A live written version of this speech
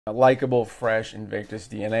A likable, fresh Invictus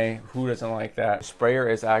DNA. Who doesn't like that? The sprayer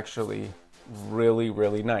is actually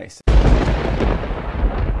really nice.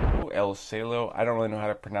 El Cielo. I don't really know how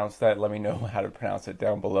to pronounce that. Let me know how to pronounce it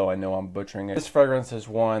down below. I know I'm butchering it. This fragrance is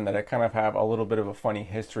one that I kind of have a little bit of a funny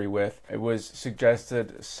history with. It was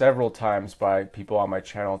suggested several times by people on my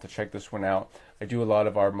channel to check this one out. I do a lot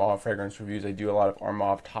of Armaf fragrance reviews. I do a lot of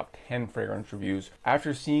Armaf top 10 fragrance reviews.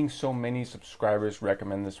 After seeing so many subscribers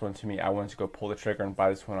recommend this one to me, I wanted to go pull the trigger and buy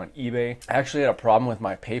this one on eBay. I actually had a problem with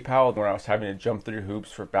my PayPal when I was having to jump through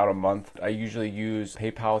hoops for about a month. I usually use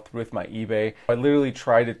PayPal with my eBay. I literally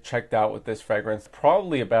tried to check out with this fragrance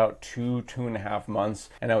probably about two and a half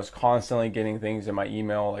months, and I was constantly getting things in my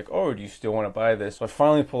email like, oh, do you still want to buy this? So I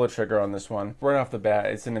finally pulled the trigger on this one. Right off the bat,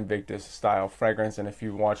 it's an Invictus style fragrance, and if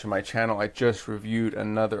you're watching my channel, I just reviewed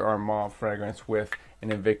another Armaf fragrance with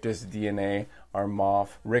an Invictus DNA Armaf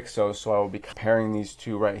Rixos, so I will be comparing these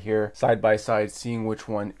two right here side by side, seeing which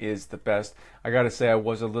one is the best. I gotta say, I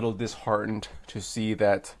was a little disheartened to see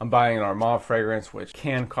that I'm buying an Armaf fragrance which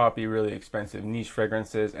can copy really expensive niche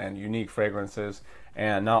fragrances and unique fragrances,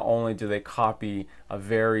 and not only do they copy a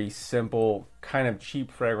very simple kind of cheap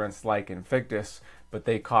fragrance like Invictus, but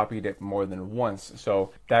they copied it more than once.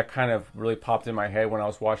 So that kind of really popped in my head when I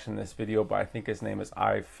was watching this video, but I think his name is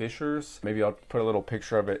Fishers. Maybe I'll put a little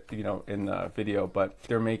picture of it, you know, in the video, but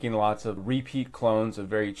they're making lots of repeat clones of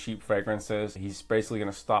very cheap fragrances. He's basically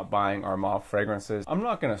gonna stop buying Armaf fragrances. I'm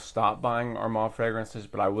not gonna stop buying Armaf fragrances,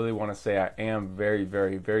 but I really wanna say I am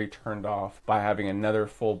very turned off by having another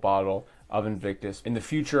full bottle of Invictus. In the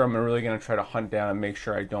future, I'm really going to try to hunt down and make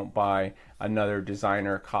sure I don't buy another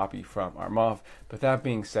designer copy from Armaf. But that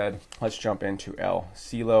being said, let's jump into El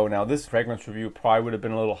Cielo. Now, this fragrance review probably would have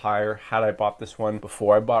been a little higher had I bought this one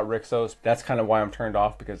before I bought Rixos. That's kind of why I'm turned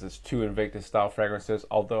off, because it's two Invictus style fragrances.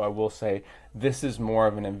 Although I will say this is more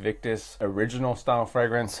of an Invictus original style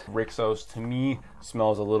fragrance. Rixos to me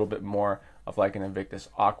smells a little bit more of like an Invictus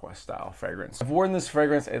Aqua style fragrance. I've worn this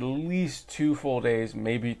fragrance at least 2 full days,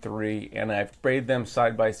 maybe 3, and I've sprayed them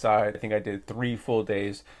side by side. I think I did 3 full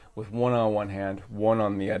days with one on one hand, one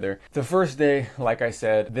on the other. The first day, like I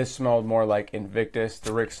said, this smelled more like Invictus.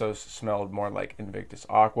 The Rixos smelled more like Invictus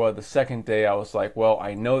Aqua. The second day, I was like, well,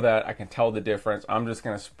 I know that. I can tell the difference. I'm just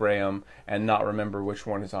gonna spray them and not remember which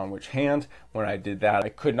one is on which hand. When I did that, I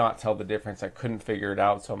could not tell the difference. I couldn't figure it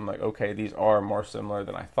out. So I'm like, okay, these are more similar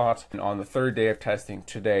than I thought. And on the third day of testing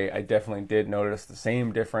today, I definitely did notice the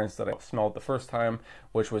same difference that I smelled the first time,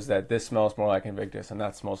 which was that this smells more like Invictus and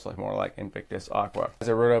that smells like more like Invictus Aqua. As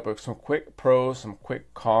I wrote up some quick pros, some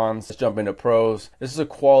quick cons. Let's jump into pros. This is a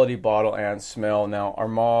quality bottle and smell. Now,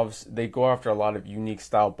 Armavs, they go after a lot of unique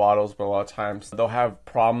style bottles, but a lot of times they'll have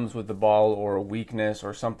problems with the bottle or a weakness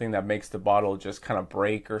or something that makes the bottle just kind of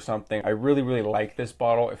break or something. I really like this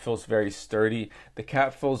bottle. It feels very sturdy. The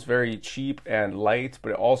cap feels very cheap and light,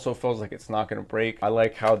 but it also feels like it's not going to break. I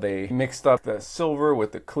like how they mixed up the silver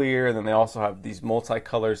with the clear, and then they also have these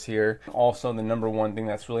multi-colors here. Also, the number one thing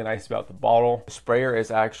that's really nice about the bottle, the sprayer is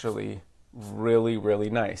actually really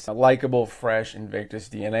nice. A likable, fresh Invictus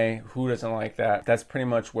DNA. Who doesn't like that? That's pretty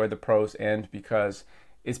much where the pros end, because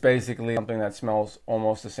it's basically something that smells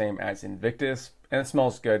almost the same as Invictus, and it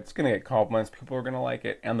smells good. It's gonna get compliments. People are gonna like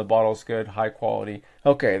it, and the bottle's good, high quality.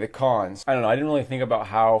 Okay, the cons. I don't know. I didn't really think about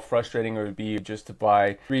how frustrating it would be just to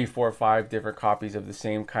buy 3, 4, 5 different copies of the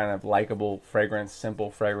same kind of likable fragrance,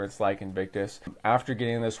 simple fragrance like Invictus. After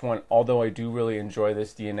getting this one, although I do really enjoy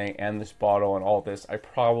this DNA and this bottle and all this, I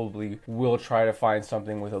probably will try to find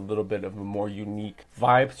something with a little bit of a more unique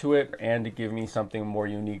vibe to it, and to give me something more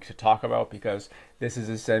unique to talk about, because this is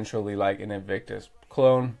essentially like an Invictus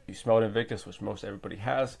clone. You smelled Invictus, which most everybody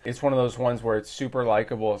has. It's one of those ones where it's super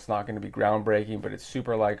likable. It's not going to be groundbreaking, but it's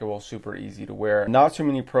super likable, super easy to wear. Not too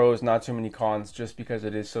many pros, not too many cons, just because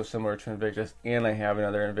it is so similar to Invictus, and I have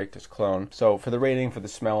another Invictus clone. So for the rating for the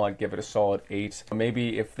smell, I'd give it a solid 8.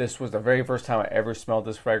 Maybe if this was the very first time I ever smelled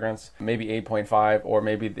this fragrance, maybe 8.5, or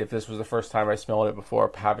maybe if this was the first time I smelled it before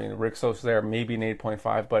having the Rixos there, maybe an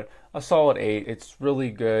 8.5, but a solid 8. It's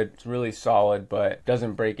really good, it's really solid, but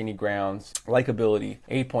doesn't break any grounds. Likability,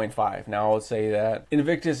 8.5. Now I would say that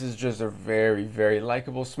Invictus is just a very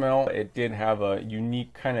likable smell. It did have a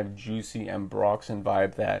unique kind of juicy ambroxan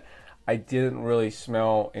vibe that I didn't really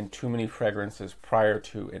smell in too many fragrances prior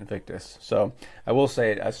to Invictus. So I will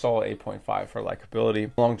say a solid 8.5 for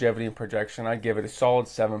likability. Longevity and projection, I'd give it a solid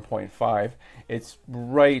 7.5. It's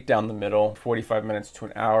right down the middle, 45 minutes to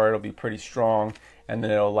an hour. It'll be pretty strong, and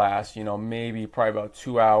then it'll last, you know, maybe probably about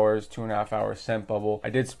 2 hours, 2.5 hours scent bubble. I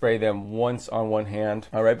did spray them once on one hand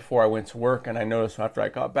right before I went to work, and I noticed after I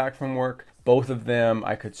got back from work, both of them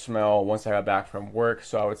I could smell once I got back from work.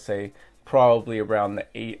 So I would say probably around the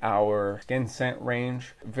 8-hour skin scent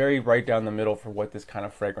range. Very right down the middle for what this kind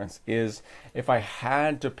of fragrance is. If I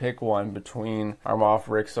had to pick one between Armaf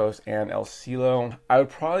Rixos and El Cielo, I would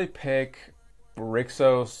probably pick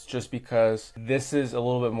Rixos, just because this is a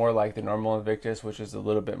little bit more like the normal Invictus, which is a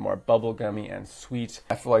little bit more bubblegummy and sweet.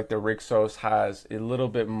 I feel like the Rixos has a little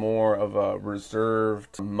bit more of a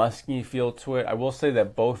reserved, musky feel to it. I will say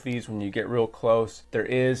that both these, when you get real close, there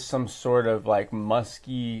is some sort of like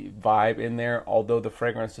musky vibe in there. Although the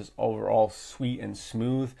fragrance is overall sweet and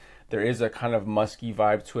smooth, there is a kind of musky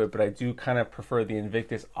vibe to it, but I do kind of prefer the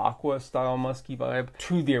Invictus Aqua style musky vibe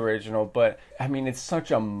to the original. But I mean, it's such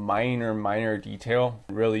a minor detail.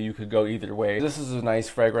 Really, you could go either way. This is a nice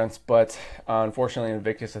fragrance, but unfortunately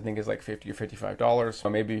Invictus I think is like $50 or $55. So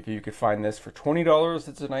maybe if you could find this for $20,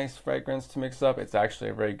 it's a nice fragrance to mix up. It's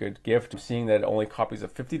actually a very good gift. I'm seeing that it only copies a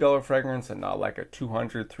 $50 fragrance and not like a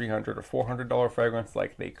 $200, $300, or $400 fragrance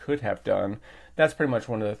like they could have done. That's pretty much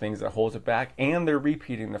one of the things that holds it back, and they're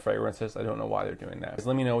repeating the fragrances. I don't know why they're doing that. Just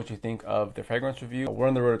let me know what you think of the fragrance review. We're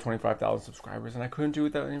on the road to 25,000 subscribers, and I couldn't do it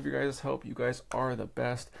without any of you guys' help. You guys are the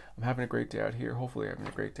best. I'm having a great day out here. Hopefully having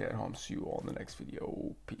a great day at home. See you all in the next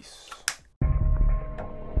video. Peace.